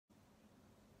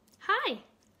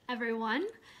everyone.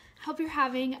 Hope you're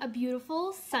having a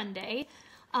beautiful Sunday.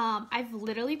 I've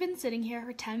literally been sitting here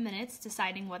for 10 minutes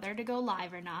deciding whether to go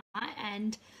live or not,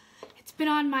 and it's been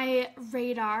on my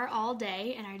radar all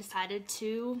day, and I decided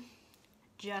to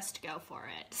just go for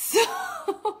it. So,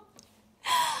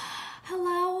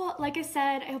 hello, like I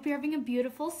said, I hope you're having a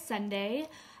beautiful Sunday.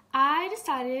 I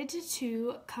decided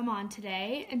to come on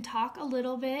today and talk a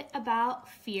little bit about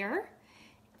fear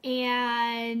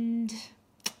and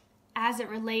as it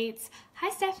relates, hi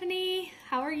Stephanie,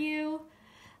 how are you?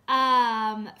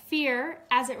 Fear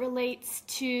as it relates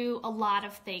to a lot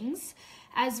of things,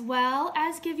 as well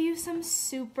as give you some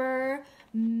super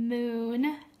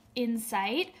moon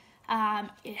insight.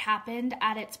 It happened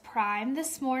at its prime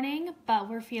this morning, but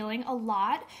we're feeling a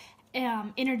lot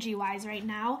energy-wise right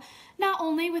now. Not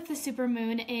only with the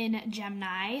supermoon in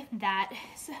Gemini,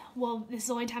 this is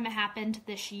the only time it happened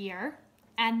this year,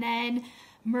 and then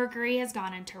Mercury has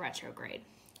gone into retrograde.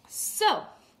 So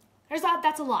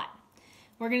that's a lot.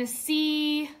 We're going to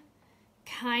see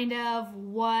kind of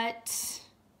what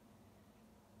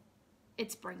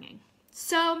it's bringing.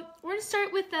 So we're going to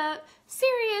start with a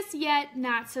serious yet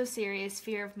not so serious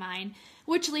fear of mine,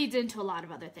 which leads into a lot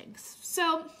of other things.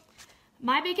 So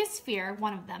my biggest fear,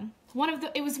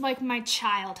 it was like my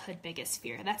childhood biggest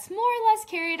fear that's more or less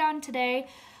carried on today,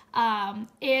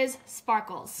 is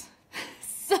sparkles.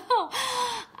 So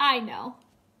I know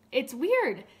it's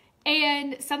weird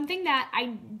and something that I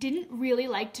didn't really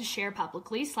like to share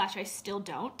publicly / I still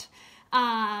don't.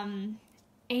 And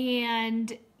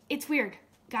it's weird,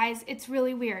 guys. It's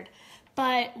really weird.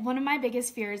 But one of my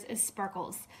biggest fears is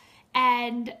sparkles.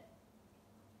 And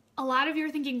a lot of you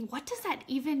are thinking, what does that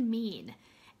even mean?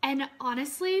 And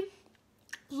honestly,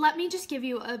 let me just give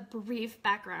you a brief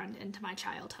background into my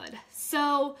childhood.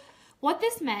 So what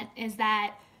this meant is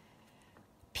that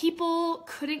people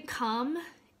couldn't come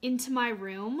into my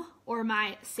room or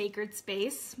my sacred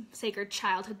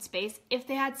childhood space, if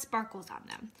they had sparkles on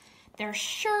them. Their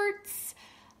shirts,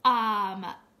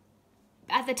 at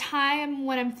the time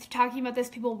when I'm talking about this,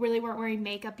 people really weren't wearing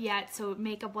makeup yet, so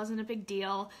makeup wasn't a big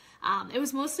deal. It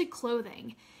was mostly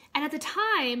clothing. And at the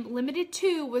time, Limited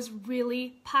 2 was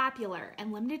really popular,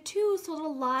 and Limited 2 sold a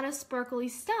lot of sparkly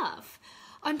stuff,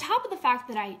 on top of the fact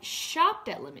that I shopped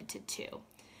at Limited 2.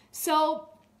 So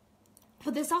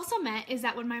what this also meant is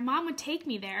that when my mom would take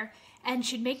me there and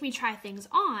she'd make me try things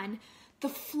on, the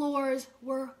floors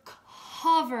were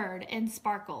covered in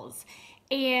sparkles.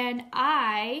 And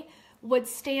I would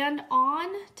stand on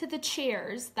to the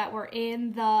chairs that were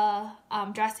in the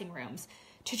dressing rooms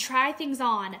to try things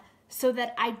on so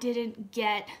that I didn't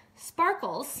get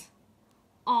sparkles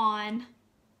on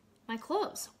my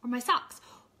clothes or my socks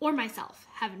or myself,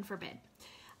 heaven forbid.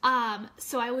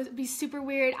 So I would be super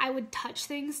weird. I would touch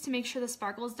things to make sure the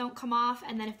sparkles don't come off,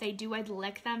 and then if they do, I'd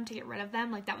lick them to get rid of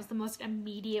them. Like, that was the most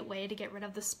immediate way to get rid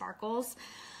of the sparkles.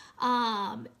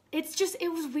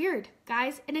 It was weird,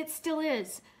 guys, and it still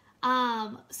is.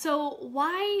 So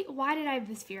why did I have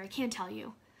this fear? I can't tell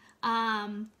you.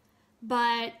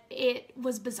 But it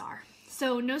was bizarre.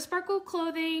 So no sparkle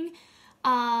clothing,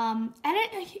 and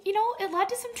it led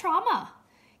to some trauma.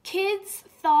 Kids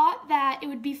thought that it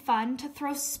would be fun to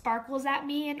throw sparkles at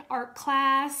me in art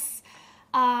class.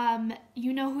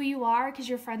 You know who you are because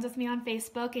you're friends with me on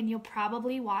Facebook, and you'll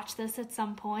probably watch this at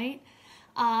some point.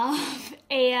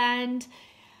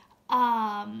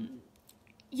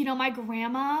 My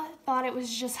grandma thought it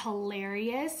was just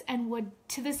hilarious and would,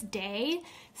 to this day,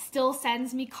 still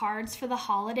sends me cards for the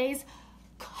holidays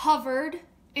covered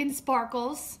in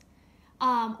sparkles.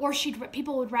 Or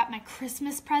people would wrap my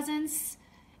Christmas presents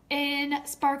in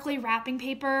sparkly wrapping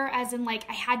paper, as in, like,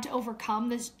 I had to overcome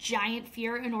this giant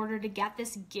fear in order to get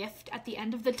this gift at the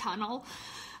end of the tunnel.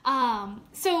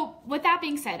 So with that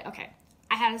being said, okay,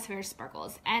 I had this fear of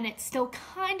sparkles, and it still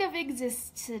kind of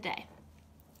exists today.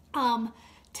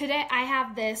 Today I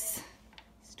have this,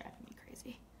 it's driving me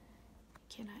crazy.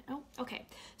 Oh, okay.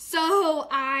 So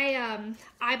I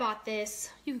bought this,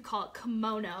 you could call it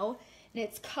kimono, and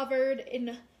it's covered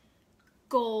in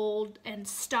gold and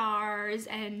stars,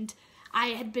 and I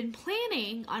had been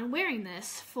planning on wearing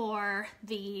this for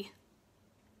the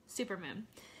supermoon.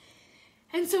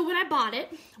 And so when I bought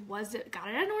it, got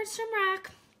it at Nordstrom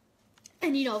Rack,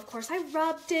 and of course I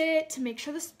rubbed it to make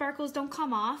sure the sparkles don't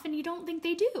come off, and you don't think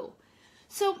they do.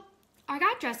 So I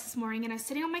got dressed this morning, and I was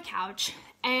sitting on my couch,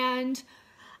 and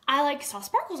I saw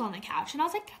sparkles on the couch, and I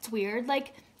was like, that's weird,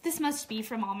 like, this must be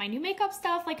from all my new makeup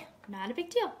stuff, like, not a big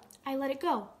deal. I let it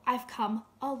go. I've come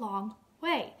a long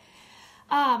way.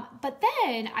 But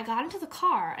then I got into the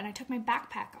car and I took my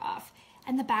backpack off,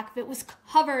 and the back of it was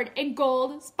covered in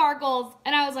gold sparkles.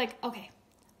 And I was like, okay,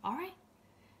 all right,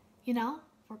 you know,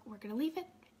 we're going to leave it.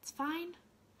 It's fine.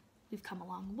 We've come a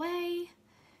long way.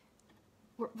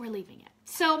 We're leaving it.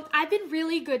 So I've been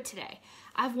really good today.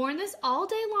 I've worn this all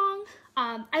day long.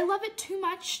 I love it too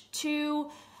much to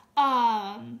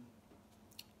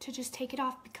just take it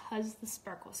off because the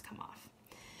sparkles come off.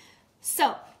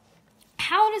 So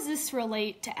how does this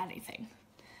relate to anything?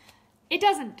 It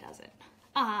doesn't.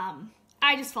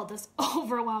 I just felt this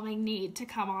overwhelming need to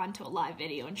come on to a live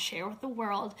video and share with the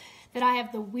world that I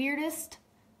have the weirdest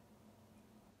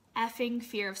effing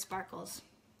fear of sparkles.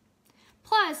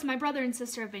 Plus, my brother and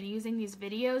sister have been using these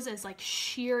videos as like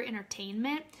sheer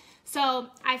entertainment, so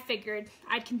I figured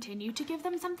I'd continue to give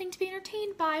them something to be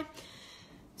entertained by.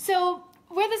 So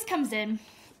where this comes in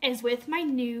is with my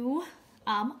new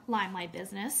Limelight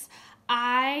business.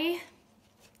 I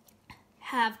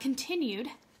have continued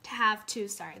to have to,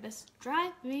 sorry, this is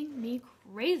driving me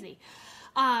crazy,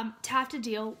 to have to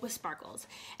deal with sparkles.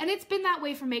 And it's been that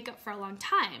way for makeup for a long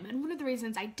time. And one of the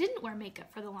reasons I didn't wear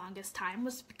makeup for the longest time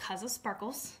was because of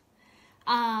sparkles.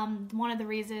 One of the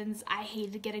reasons I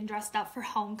hated getting dressed up for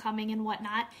homecoming and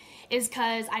whatnot is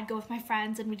because I'd go with my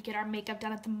friends and we'd get our makeup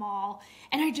done at the mall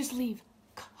and I'd just leave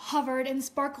covered in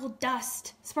sparkle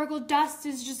dust. Sparkle dust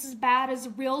is just as bad as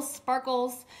real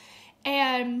sparkles.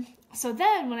 And so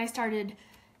then when I started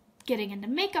getting into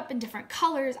makeup in different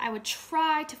colors, I would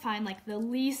try to find like the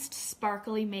least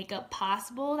sparkly makeup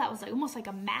possible that was like almost like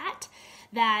a matte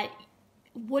that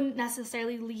wouldn't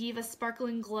necessarily leave a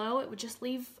sparkling glow. It would just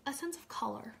leave a sense of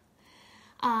color.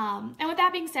 And with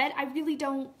that being said, I really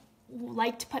don't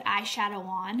like to put eyeshadow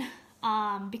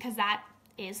on because that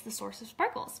is the source of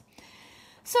sparkles.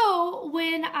 So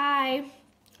when I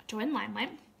joined Limelight,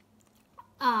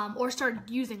 or started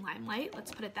using Limelight,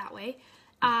 let's put it that way,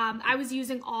 I was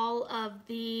using all of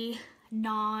the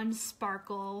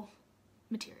non-sparkle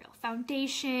material.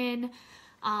 Foundation,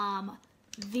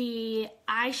 the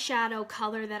eyeshadow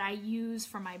color that I use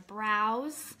for my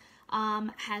brows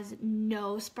has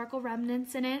no sparkle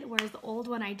remnants in it, whereas the old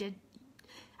one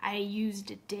I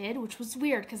used did, which was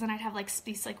weird because then I'd have like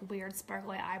these like weird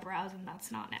sparkly eyebrows and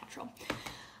that's not natural.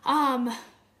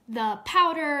 The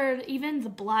powder, even the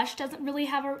blush doesn't really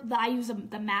have I use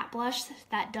the matte blush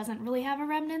that doesn't really have a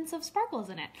remnants of sparkles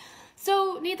in it.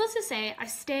 So needless to say, I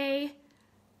stay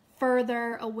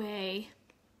further away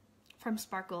from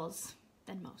sparkles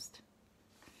than most.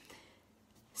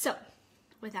 So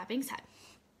with that being said,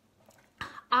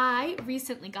 I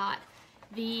recently got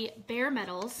the Bare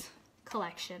Metals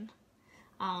collection,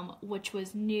 which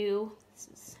was new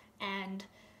and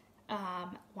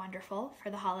wonderful for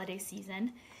the holiday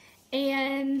season.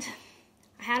 And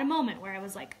I had a moment where I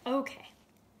was like, okay,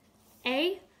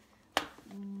 A,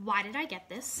 why did I get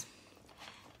this?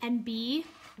 And B,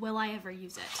 will I ever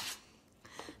use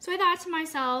it? So I thought to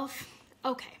myself,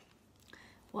 okay,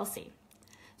 we'll see.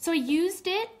 So I used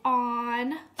it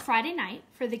on Friday night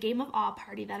for the Game of Awe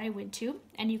party that I went to,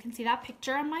 and you can see that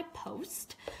picture on my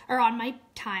post, or on my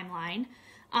timeline.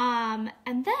 And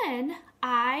then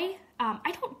I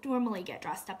don't normally get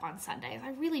dressed up on Sundays. I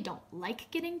really don't like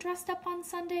getting dressed up on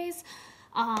Sundays.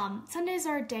 Sundays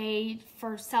are a day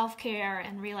for self-care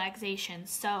and relaxation,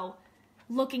 so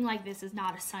looking like this is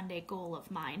not a Sunday goal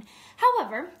of mine.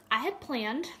 However, I had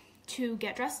planned to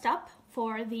get dressed up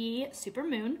for the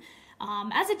Supermoon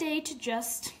as a day to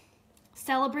just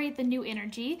celebrate the new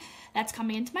energy that's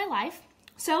coming into my life.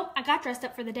 So I got dressed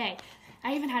up for the day.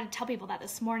 I even had to tell people that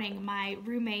this morning. My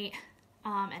roommate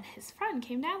and his friend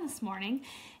came down this morning,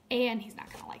 and he's not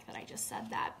going to like that I just said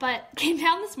that, but came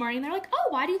down this morning. They're like, oh,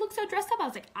 why do you look so dressed up? I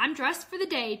was like, I'm dressed for the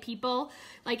day, people.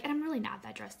 Like, and I'm really not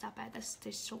that dressed up. They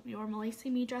just don't normally see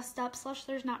me dressed up, /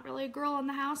 there's not really a girl in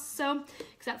the house, so,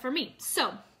 except for me.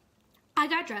 So, I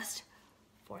got dressed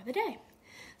for the day.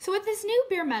 So with this new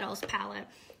Bare Metals palette,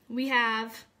 we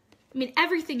have,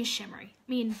 everything is shimmery.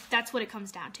 That's what it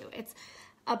comes down to. It's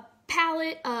a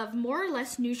palette of more or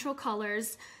less neutral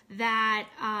colors that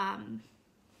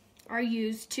are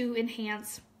used to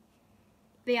enhance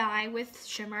the eye with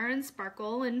shimmer and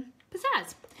sparkle and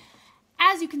pizzazz.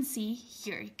 As you can see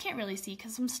here, you can't really see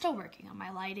because I'm still working on my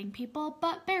lighting, people,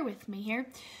 but bear with me here.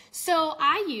 So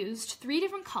I used 3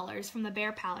 different colors from the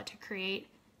Bare palette to create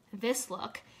this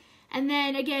look. And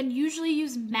then again, usually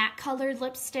use matte colored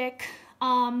lipstick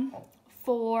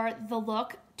for the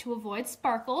look to avoid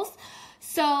sparkles.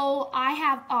 So I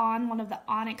have on one of the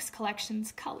Onyx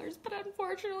Collections colors, but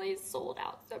unfortunately it's sold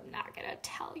out, so I'm not gonna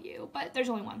tell you, but there's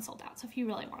only one sold out, so if you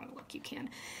really want to look, you can.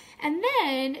 And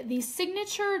then the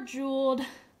Signature Jeweled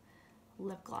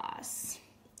lip gloss,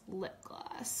 which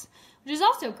is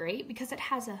also great because it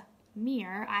has a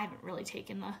mirror. I haven't really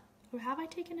taken the Or have I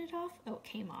taken it off? Oh, it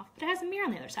came off, but it has a mirror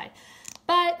on the other side.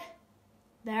 But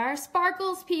there are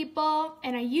sparkles, people,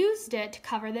 and I used it to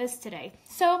cover this today.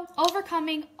 So,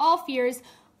 overcoming all fears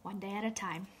one day at a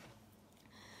time.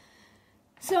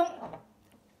 So,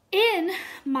 in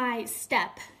my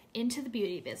step into the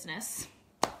beauty business,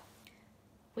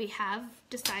 we have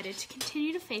decided to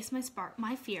continue to face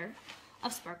my fear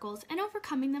of sparkles and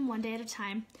overcoming them one day at a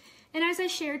time. And as I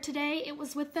shared today, it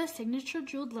was with the Signature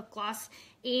Jeweled Lip Gloss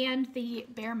and the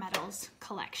Bare Metals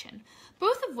collection,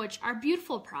 both of which are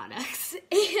beautiful products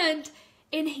and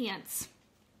enhance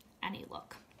any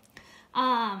look.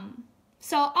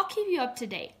 So I'll keep you up to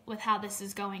date with how this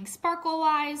is going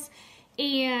sparkle-wise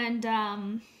and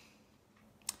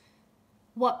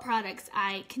what products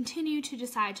I continue to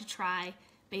decide to try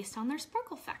based on their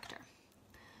sparkle factor.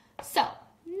 So,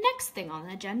 next thing on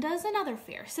the agenda is another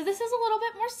fear. So this is a little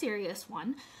bit more serious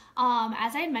one.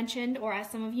 As I had mentioned, or as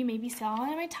some of you maybe saw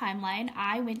on my timeline,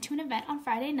 I went to an event on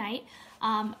Friday night.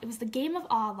 It was the Game of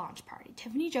Awe launch party.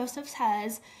 Tiffany Josephs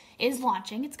is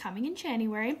launching, it's coming in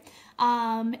January,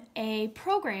 a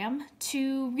program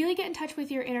to really get in touch with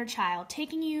your inner child,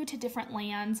 taking you to different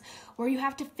lands where you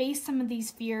have to face some of these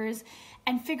fears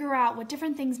and figure out what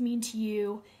different things mean to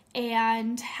you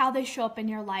and how they show up in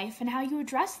your life and how you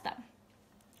address them.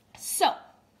 So,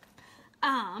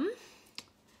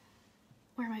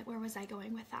 where was I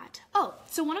going with that? Oh,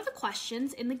 so one of the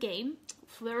questions in the game,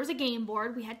 so there was a game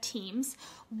board, we had teams,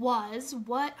 was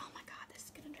what, oh my God, this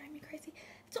is gonna drive me crazy.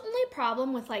 It's the only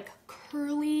problem with like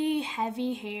curly,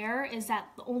 heavy hair is that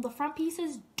all the front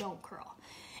pieces don't curl.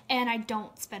 And I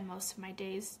don't spend most of my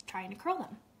days trying to curl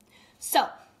them. So,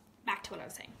 back to what I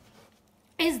was saying,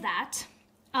 is that,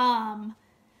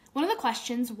 one of the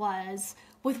questions was,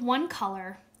 with one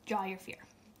color, draw your fear.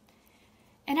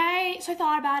 And so I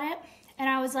thought about it, and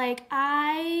I was like,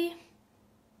 I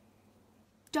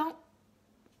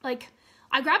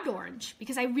grabbed orange,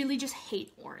 because I really just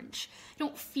hate orange. I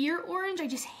don't fear orange, I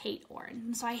just hate orange,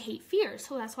 and so I hate fear,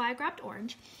 so that's why I grabbed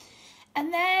orange.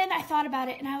 And then I thought about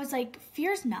it, and I was like,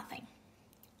 fear's nothing.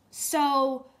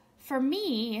 So, for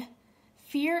me,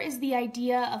 fear is the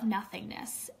idea of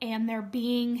nothingness, and there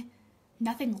being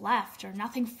nothing left or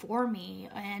nothing for me,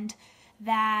 and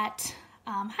that,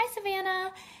 hi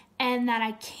Savannah, and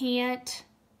that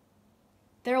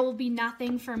there will be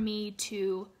nothing for me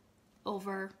to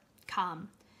overcome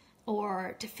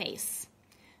or to face.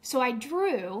 So I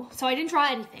didn't draw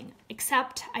anything,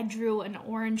 except I drew an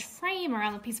orange frame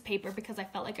around the piece of paper because I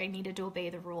felt like I needed to obey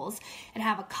the rules and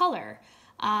have a color.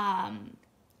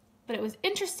 But it was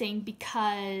interesting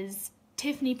because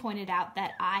Tiffany pointed out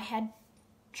that I had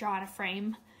drawn a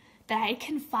frame that I had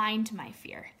confined my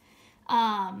fear.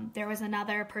 There was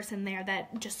another person there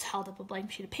that just held up a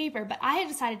blank sheet of paper, but I had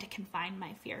decided to confine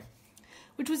my fear,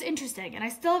 which was interesting, and I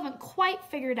still haven't quite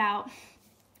figured out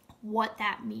what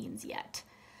that means yet.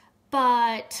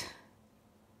 But,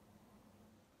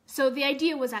 so the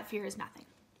idea was that fear is nothing.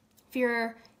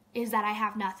 Fear is that I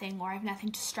have nothing or I have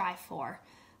nothing to strive for,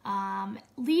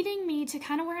 leading me to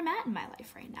kind of where I'm at in my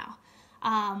life right now.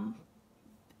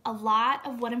 A lot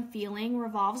of what I'm feeling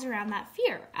revolves around that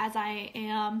fear as I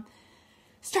am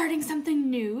starting something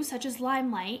new, such as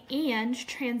Limelight, and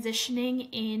transitioning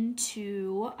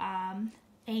into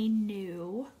a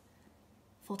new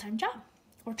full-time job,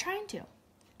 or trying to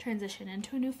transition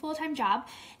into a new full-time job,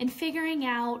 and figuring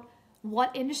out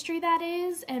what industry that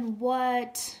is and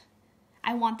what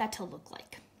I want that to look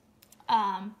like.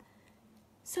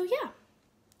 So yeah.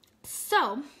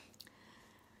 So,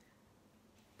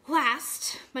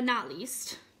 last but not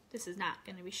least, this is not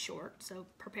going to be short, so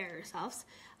prepare yourselves,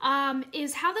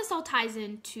 is how this all ties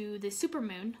into the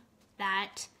supermoon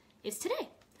that is today.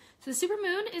 So the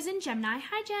supermoon is in Gemini.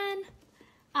 Hi, Jen.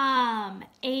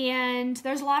 And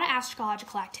there's a lot of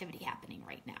astrological activity happening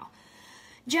right now.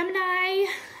 Gemini,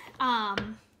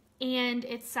 and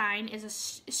its sign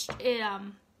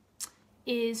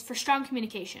is for strong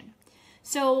communication.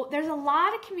 So there's a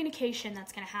lot of communication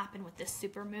that's going to happen with this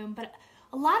supermoon, but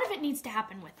a lot of it needs to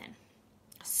happen within.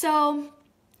 So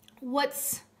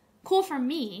what's cool for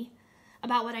me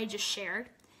about what I just shared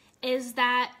is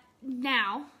that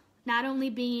now, not only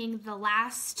being the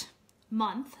last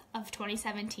month of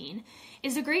 2017,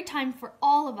 is a great time for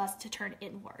all of us to turn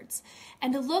inwards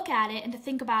and to look at it and to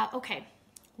think about, okay,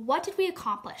 what did we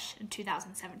accomplish in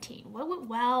 2017? What went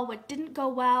well? What didn't go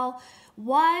well?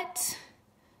 What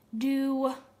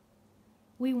do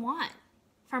we want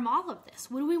from all of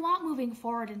this? What do we want moving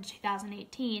forward into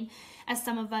 2018? As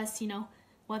some of us,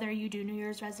 whether you do New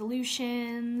Year's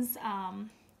resolutions,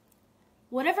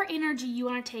 whatever energy you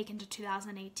want to take into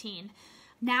 2018,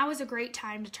 now is a great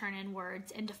time to turn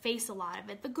inwards and to face a lot of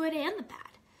it, the good and the bad.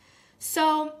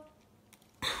 So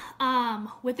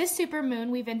with this supermoon,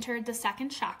 we've entered the second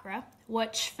chakra,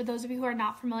 which for those of you who are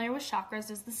not familiar with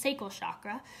chakras is the sacral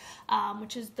chakra,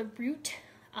 which is the root.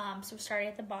 So starting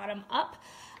at the bottom up,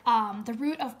 the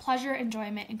root of pleasure,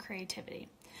 enjoyment, and creativity.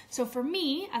 So for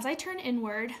me, as I turn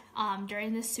inward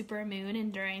during this supermoon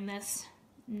and during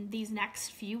these next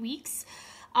few weeks,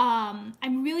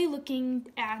 I'm really looking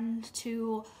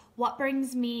into what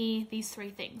brings me these three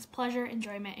things: pleasure,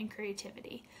 enjoyment, and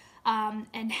creativity.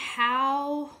 And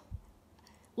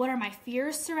what are my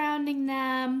fears surrounding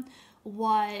them?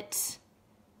 What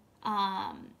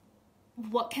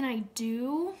can I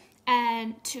do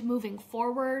and to moving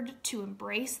forward to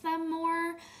embrace them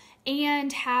more?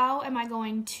 And how am I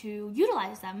going to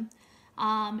utilize them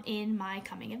in my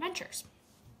coming adventures?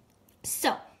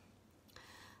 So,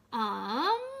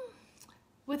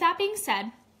 with that being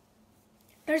said,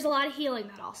 there's a lot of healing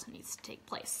that also needs to take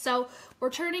place. So we're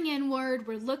turning inward.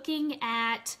 We're looking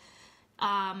at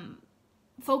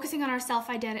focusing on our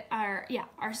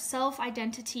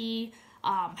self-identity.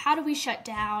 How do we shut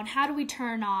down? How do we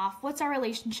turn off? What's our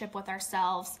relationship with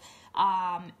ourselves?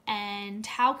 And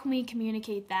how can we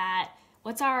communicate that?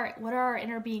 What are our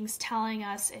inner beings telling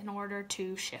us in order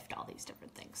to shift all these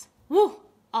different things? Woo,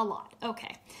 a lot.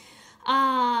 Okay.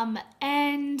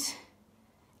 And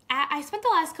I spent the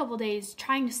last couple days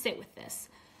trying to sit with this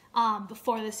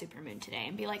before the supermoon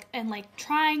today and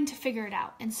trying to figure it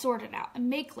out and sort it out and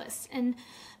make lists and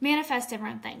manifest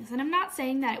different things. And I'm not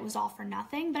saying that it was all for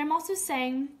nothing, but I'm also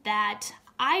saying that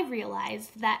I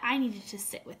realized that I needed to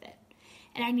sit with it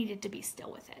and I needed to be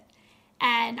still with it.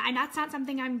 And that's not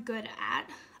something I'm good at,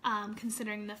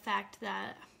 considering the fact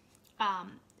that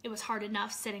it was hard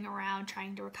enough sitting around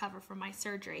trying to recover from my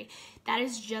surgery. That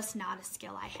is just not a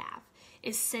skill I have,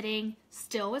 is sitting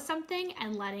still with something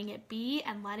and letting it be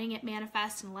and letting it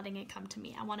manifest and letting it come to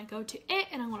me. I want to go to it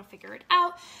and I want to figure it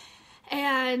out.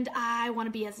 And I want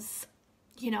to be as,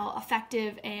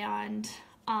 effective and,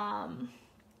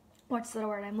 what's the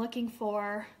word I'm looking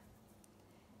for?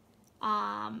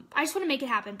 I just want to make it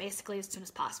happen basically as soon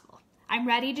as possible. I'm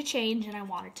ready to change and I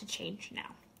want it to change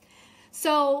now.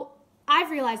 So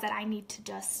I've realized that I need to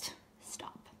just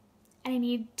stop and I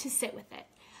need to sit with it.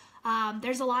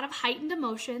 There's a lot of heightened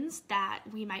emotions that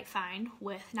we might find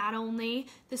with not only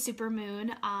the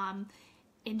supermoon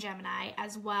in Gemini,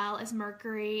 as well as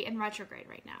Mercury in retrograde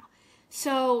right now.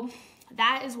 So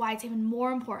that is why it's even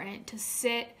more important to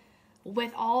sit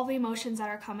with all the emotions that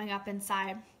are coming up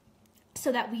inside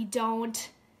so that we don't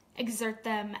exert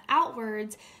them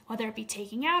outwards, whether it be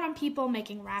taking out on people,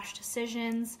 making rash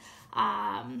decisions,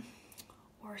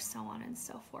 or so on and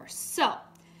so forth. So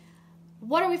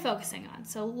what are we focusing on?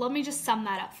 So let me just sum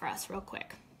that up for us real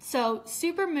quick. So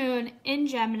supermoon in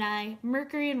Gemini,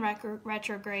 Mercury in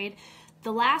retrograde,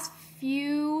 there's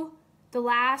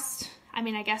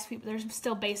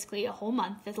still basically a whole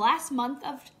month. The last month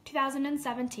of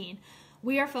 2017,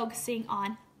 we are focusing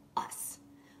on us.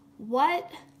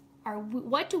 What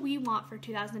do we want for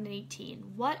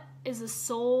 2018? What is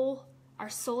our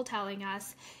soul telling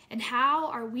us? And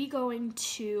how are we going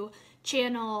to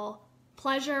channel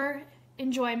pleasure,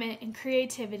 enjoyment, and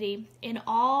creativity in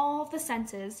all the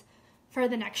senses for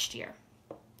the next year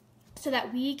so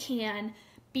that we can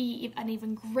be an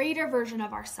even greater version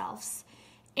of ourselves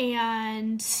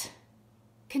and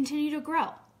continue to grow?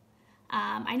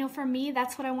 I know for me,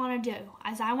 that's what I want to do,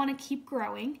 as I want to keep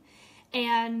growing.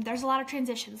 And there's a lot of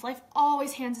transitions. Life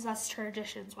always hands us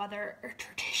transitions, whether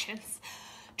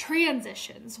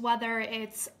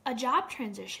it's a job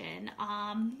transition,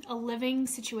 a living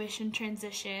situation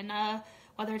transition,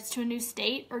 whether it's to a new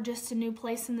state or just a new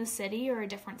place in the city or a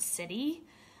different city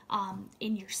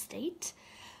in your state.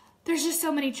 There's just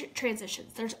so many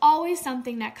transitions. There's always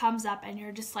something that comes up and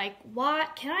you're just like,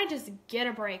 what? Can I just get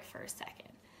a break for a second?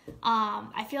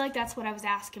 I feel like that's what I was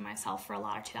asking myself for a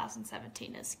lot of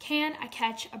 2017 is, can I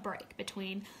catch a break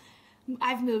between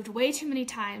I've moved way too many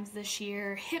times this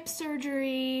year, hip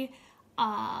surgery,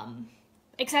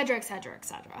 et cetera, et cetera, et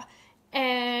cetera.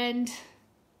 And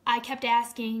I kept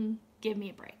asking, give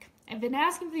me a break. I've been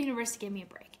asking for the universe to give me a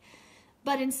break.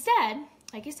 But instead,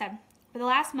 like you said, for the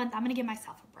last month, I'm going to give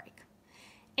myself a break.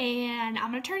 And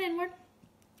I'm going to turn inward,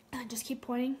 just keep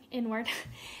pointing inward,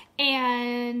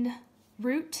 and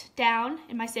root down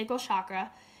in my sacral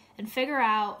chakra and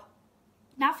I'm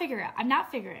not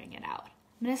figuring it out.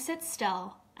 I'm going to sit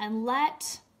still and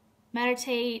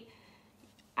meditate.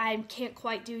 I can't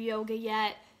quite do yoga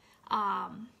yet,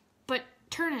 but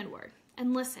turn inward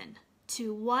and listen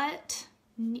to what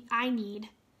I need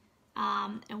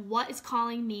and what is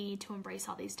calling me to embrace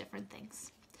all these different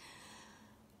things.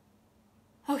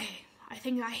 Okay, I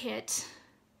think I hit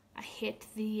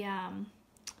the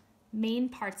main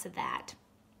parts of that.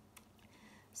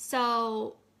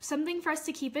 So something for us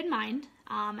to keep in mind,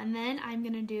 and then I'm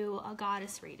going to do a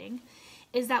goddess reading,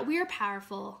 is that we are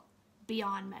powerful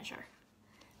beyond measure.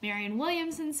 Marianne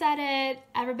Williamson said it,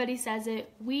 everybody says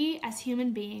it, we as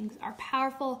human beings are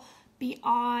powerful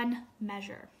beyond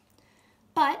measure.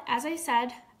 But as I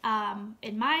said,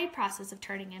 in my process of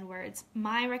turning inwards,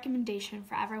 my recommendation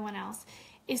for everyone else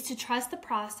is to trust the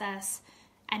process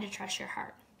and to trust your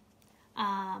heart.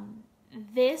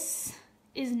 This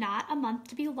is not a month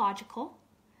to be logical.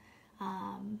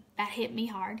 That hit me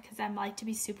hard because I like to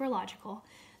be super logical.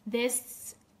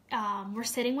 We're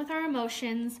sitting with our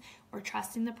emotions, we're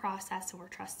trusting the process, and we're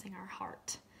trusting our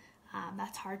heart.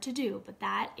 That's hard to do, but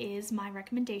that is my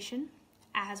recommendation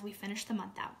as we finish the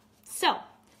month out. So,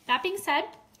 that being said,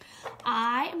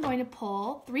 I am going to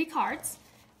pull 3 cards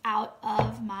out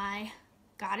of my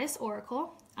Goddess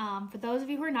Oracle. For those of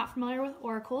you who are not familiar with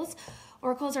oracles,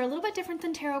 oracles are a little bit different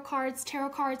than tarot cards. Tarot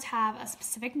cards have a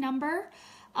specific number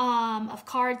of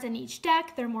cards in each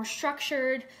deck. They're more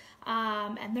structured,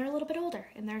 and they're a little bit older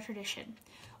in their tradition.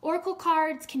 Oracle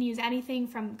cards can use anything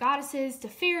from goddesses to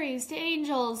fairies to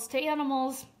angels to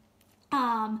animals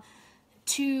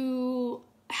to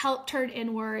help turn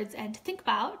inwards and to think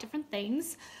about different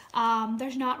things.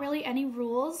 There's not really any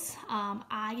rules.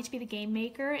 I get to be the game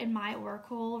maker in my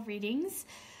oracle readings.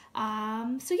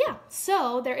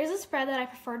 So there is a spread that I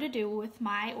prefer to do with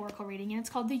my oracle reading, and it's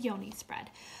called the Yoni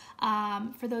spread.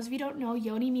 For those of you who don't know,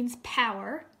 Yoni means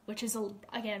power, which is,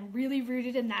 again, really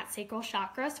rooted in that sacral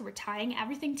chakra, so we're tying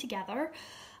everything together.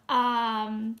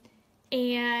 And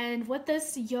what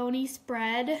this Yoni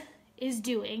spread is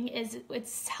doing is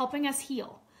it's helping us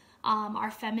heal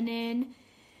our feminine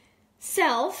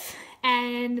self,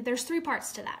 and there's 3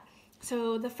 parts to that.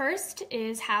 So the first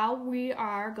is how we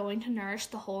are going to nourish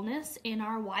the wholeness in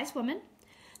our wise woman.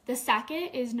 The second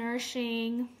is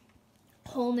nourishing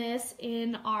wholeness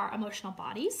in our emotional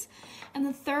bodies. And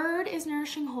the third is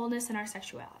nourishing wholeness in our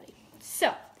sexuality.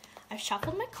 So I've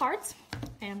shuffled my cards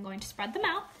and I'm going to spread them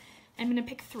out. I'm going to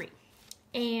pick 3.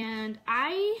 And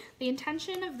the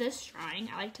intention of this drawing,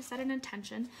 I like to set an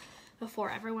intention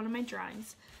before every one of my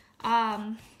drawings,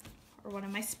 or one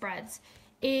of my spreads,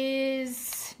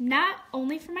 is not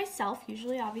only for myself.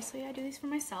 Usually, obviously, I do these for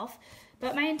myself,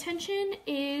 but my intention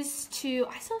is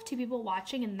I still have 2 people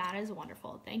watching, and that is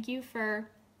wonderful. Thank you for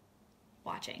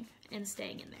watching and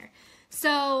staying in there.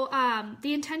 So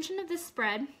the intention of this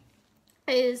spread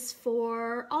is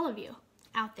for all of you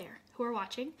out there who are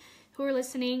watching, who are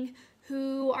listening,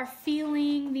 who are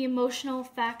feeling the emotional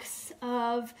effects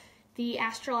of the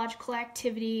astrological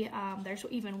activity. There's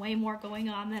even way more going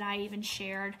on than I even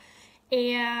shared.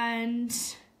 And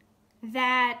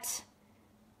that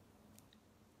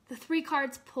the 3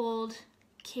 cards pulled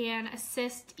can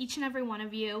assist each and every one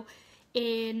of you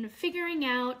in figuring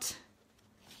out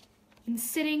and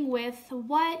sitting with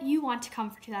what you want to come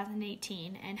for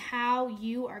 2018 and how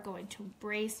you are going to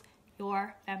embrace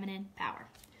your feminine power.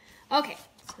 Okay,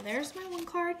 so there's my 1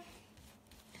 card.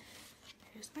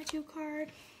 There's my 2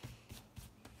 card.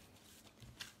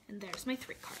 And there's my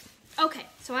 3 card. Okay,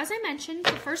 so as I mentioned,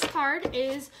 the first card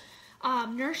is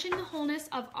nourishing the wholeness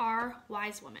of our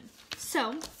wise woman.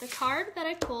 So the card that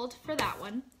I pulled for that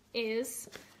one is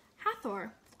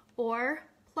Hathor, or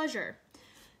pleasure.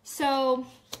 So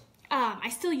I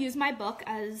still use my book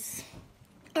as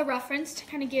a reference to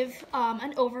kind of give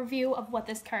an overview of what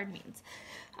this card means.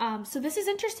 So this is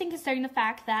interesting considering the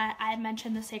fact that I had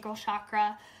mentioned the sacral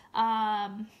chakra.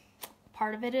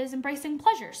 Part of it is embracing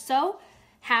pleasure. So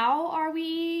how are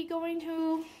we going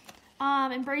to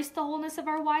embrace the wholeness of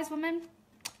our wise woman?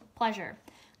 Pleasure.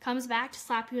 Comes back to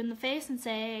slap you in the face and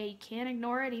say you can't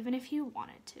ignore it even if you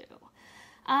wanted to.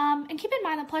 And keep in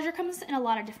mind that pleasure comes in a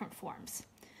lot of different forms.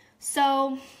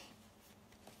 So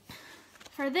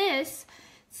for this,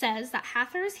 it says that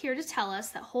Hathor is here to tell us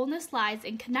that wholeness lies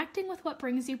in connecting with what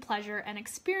brings you pleasure and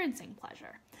experiencing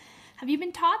pleasure. Have you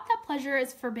been taught that pleasure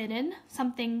is forbidden,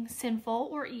 something sinful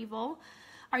or evil?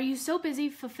 Are you so busy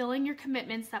fulfilling your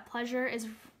commitments that pleasure is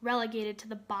relegated to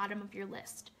the bottom of your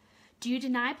list? Do you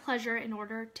deny pleasure in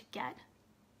order to get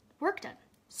work done?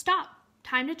 Stop.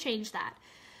 Time to change that.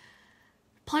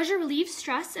 Pleasure relieves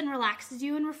stress and relaxes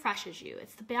you and refreshes you.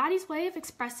 It's the body's way of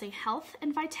expressing health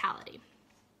and vitality.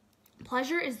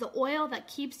 Pleasure is the oil that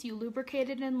keeps you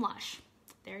lubricated and lush.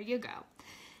 There you go.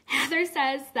 Heather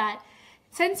says that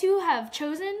since you have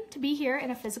chosen to be here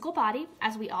in a physical body,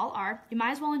 as we all are, you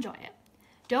might as well enjoy it.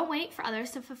 Don't wait for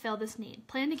others to fulfill this need.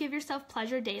 Plan to give yourself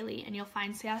pleasure daily, and you'll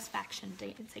find satisfaction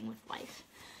dancing with life.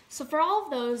 So for all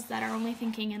of those that are only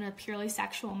thinking in a purely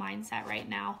sexual mindset right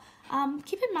now,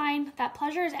 keep in mind that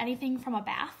pleasure is anything from a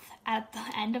bath at the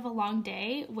end of a long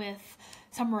day with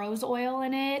some rose oil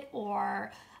in it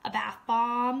or a bath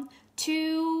bomb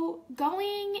to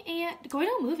going to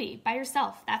a movie by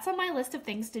yourself. That's on my list of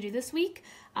things to do this week.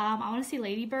 I want to see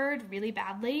Lady Bird really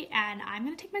badly, and I'm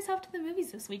going to take myself to the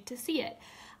movies this week to see it.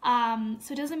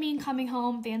 So it doesn't mean coming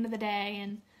home at the end of the day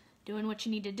and doing what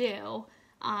you need to do.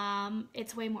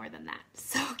 It's way more than that.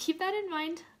 So keep that in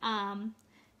mind.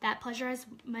 That pleasure has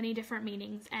many different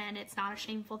meanings, and it's not a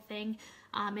shameful thing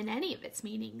in any of its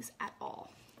meanings at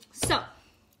all. So,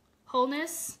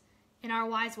 wholeness in our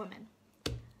wise women.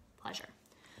 Pleasure.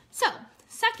 So,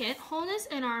 second, wholeness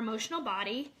in our emotional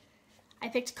body. I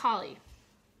picked Kali,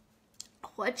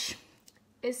 which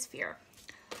is fear.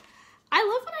 I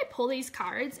love when I pull these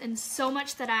cards, and so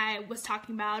much that I was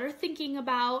talking about or thinking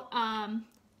about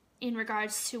in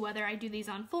regards to whether I do these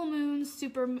on full moons,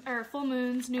 full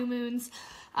moons, new moons,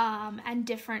 and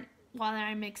different, while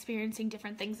I'm experiencing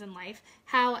different things in life,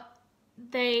 how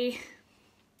they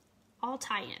all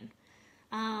tie in.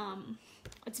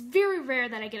 It's very rare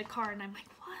that I get a card and I'm like,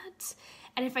 what?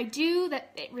 And if I do,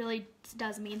 that it really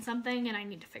does mean something, and I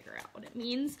need to figure out what it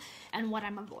means and what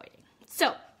I'm avoiding.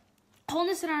 So,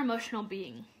 wholeness in our emotional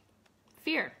being.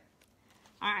 Fear.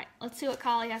 All right, let's see what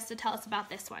Kali has to tell us about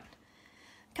this one.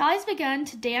 Kali's begun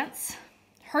to dance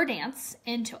her dance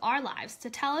into our lives to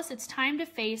tell us it's time to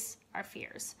face our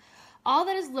fears. All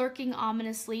that is lurking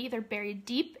ominously, either buried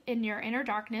deep in your inner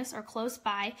darkness or close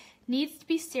by, needs to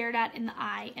be stared at in the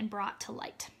eye and brought to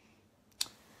light.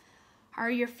 Are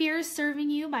your fears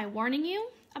serving you by warning you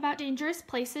about dangerous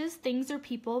places, things, or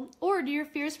people, or do your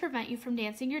fears prevent you from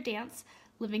dancing your dance,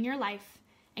 living your life,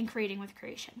 and creating with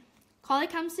creation? Kali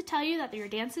comes to tell you that your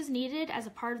dance is needed as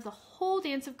a part of the whole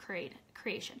dance of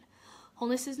creation.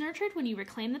 Wholeness is nurtured when you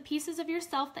reclaim the pieces of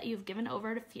yourself that you've given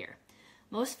over to fear.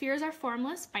 Most fears are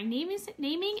formless. By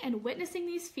naming and witnessing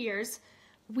these fears,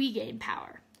 we gain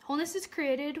power. Wholeness is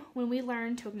created when we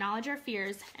learn to acknowledge our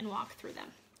fears and walk through them.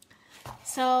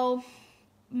 So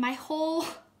my whole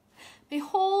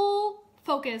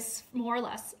focus, more or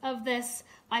less, of this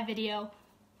live video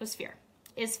is fear.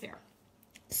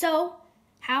 So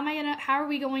how are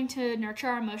we going to nurture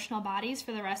our emotional bodies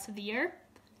for the rest of the year?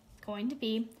 It's going to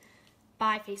be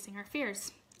by facing our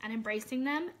fears and embracing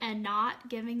them and not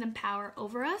giving them power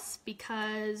over us,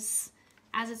 because,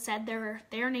 as it said,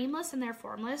 they're nameless and they're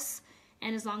formless,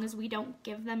 and as long as we don't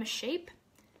give them a shape,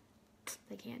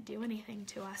 they can't do anything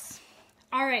to us.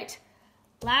 All right,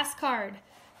 last card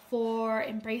for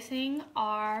embracing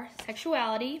our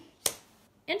sexuality.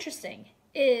 Interesting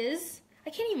is,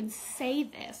 I can't even say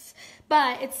this,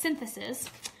 but it's synthesis.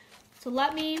 So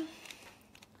let me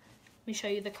show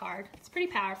you the card. It's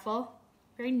pretty powerful.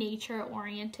 Very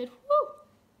nature-oriented. Woo!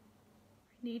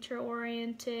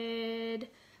 Nature-oriented.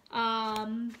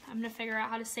 I'm going to figure out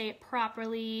how to say it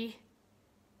properly.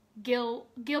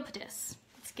 Gilpatus.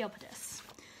 It's Gilpatus.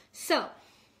 So,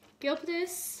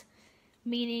 Gilpatus,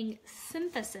 meaning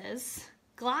synthesis,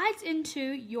 glides into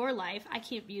your life. I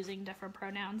keep using different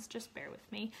pronouns. Just bear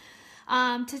with me.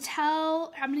 I'm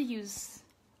going to use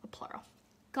a plural.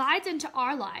 Glides into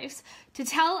our lives to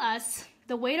tell us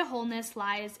the way to wholeness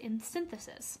lies in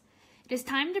synthesis. It is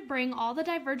time to bring all the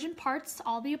divergent parts,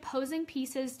 all the opposing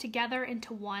pieces together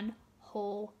into one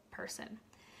whole person.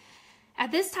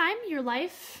 At this time in your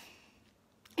life,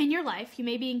 you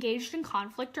may be engaged in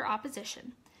conflict or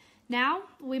opposition. Now,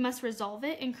 we must resolve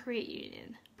it and create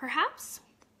union. Perhaps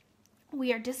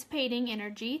we are dissipating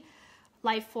energy,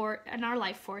 our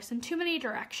life force in too many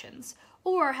directions,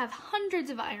 or have hundreds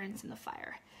of irons in the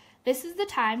fire. This is the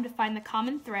time to find the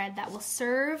common thread that will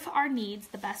serve our needs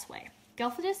the best way.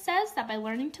 Gilpatus says that by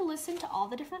learning to listen to all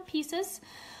the different pieces,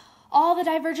 all the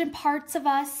divergent parts of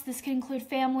us, this can include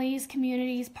families,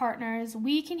 communities, partners,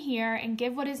 we can hear and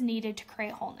give what is needed to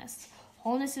create wholeness.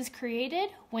 Wholeness is created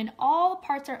when all the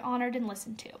parts are honored and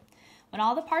listened to. When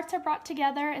all the parts are brought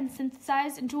together and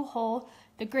synthesized into a whole,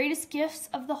 the greatest gifts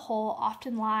of the whole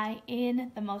often lie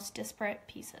in the most disparate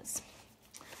pieces.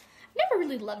 Never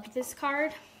really loved this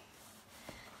card,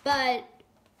 but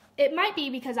it might be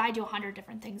because I do 100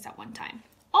 different things at one time,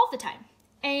 all the time.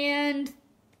 And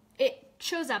it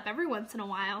shows up every once in a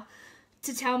while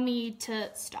to tell me to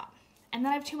stop and that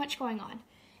I have too much going on.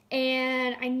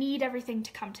 And I need everything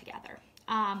to come together,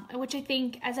 which I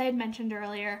think, as I had mentioned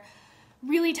earlier,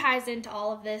 really ties into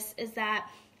all of this, is that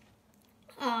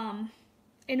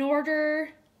in order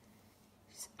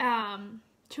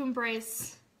to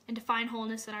embrace and define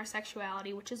wholeness in our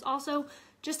sexuality, which is also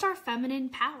just our feminine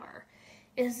power,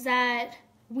 is that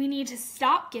we need to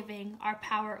stop giving our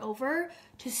power over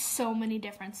to so many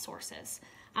different sources.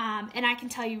 And I can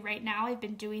tell you right now, I've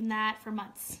been doing that for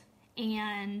months.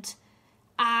 And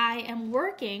I am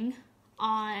working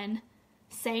on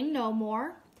saying no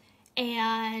more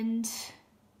and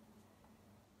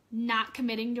not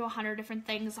committing to 100 different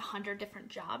things, 100 different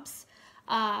jobs.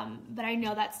 But I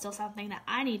know that's still something that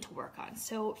I need to work on.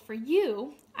 So for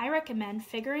you, I recommend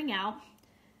figuring out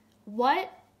what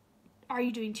are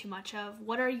you doing too much of,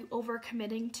 what are you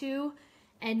overcommitting to,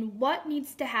 and what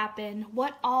needs to happen,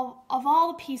 what all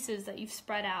the pieces that you've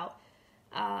spread out,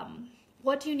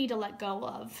 what do you need to let go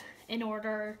of in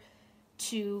order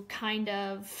to kind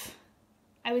of,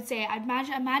 I would say,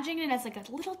 imagine it as like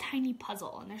a little tiny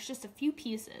puzzle, and there's just a few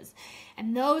pieces,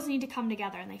 and those need to come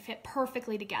together, and they fit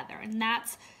perfectly together, and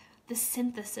that's the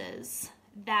synthesis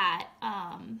that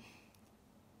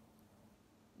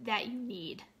that you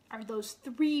need, are those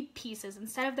 3 pieces.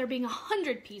 Instead of there being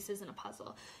 100 pieces in a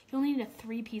puzzle, you only need a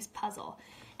 3-piece puzzle.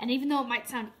 And even though it might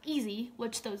sound easy,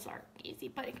 which those are easy,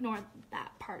 but ignore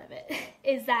that part of it,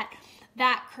 is that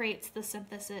creates the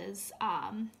synthesis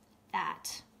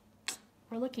that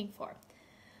we're looking for.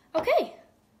 Okay,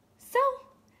 so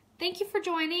thank you for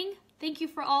joining. Thank you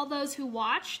for all those who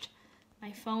watched.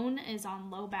 My phone is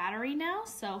on low battery now,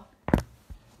 so,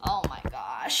 oh my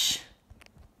gosh.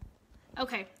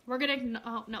 Okay, we're gonna,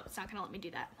 oh no, it's not gonna let me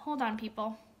do that. Hold on,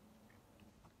 people.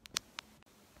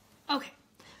 Okay,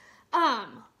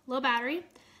 low battery,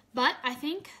 but I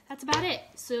think that's about it.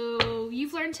 So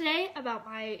you've learned today about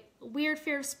my weird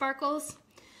fear of sparkles,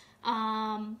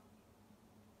 the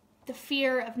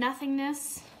fear of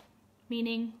nothingness,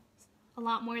 meaning a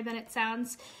lot more than it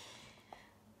sounds,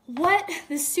 what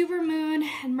the supermoon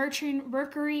and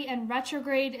Mercury and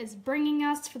retrograde is bringing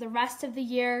us for the rest of the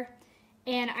year.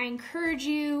 And I encourage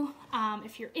you,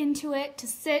 if you're into it, to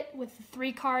sit with the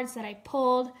 3 cards that I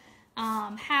pulled.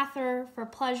 Hathor for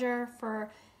pleasure, for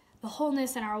the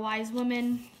wholeness in our wise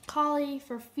woman. Kali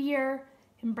for fear,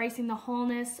 embracing the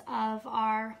wholeness of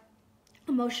our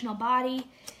emotional body.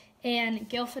 And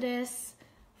Gilphidus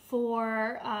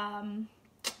for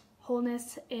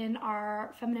wholeness in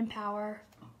our feminine power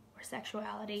or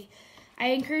sexuality. I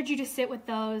encourage you to sit with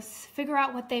those, figure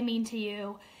out what they mean to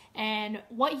you, and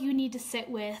what you need to sit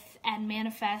with and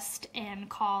manifest and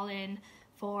call in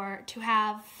for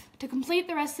to complete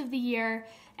the rest of the year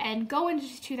and go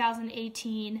into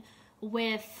 2018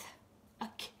 with a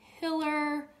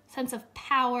killer sense of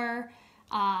power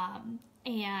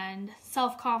and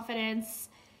self-confidence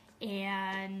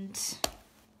and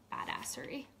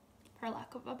badassery, for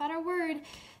lack of a better word.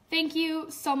 Thank you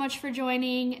so much for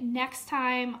joining. Next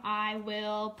time I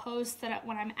will post that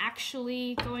when I'm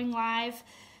actually going live.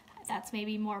 That's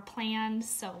maybe more planned,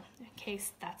 so in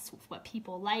case that's what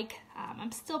people like.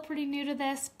 I'm still pretty new to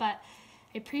this, but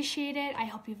I appreciate it. I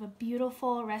hope you have a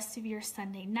beautiful rest of your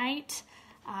Sunday night,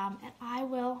 and I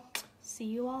will see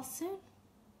you all soon.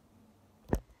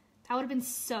 That would have been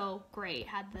so great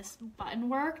had this button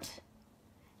worked.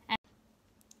 And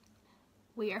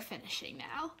we are finishing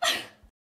now.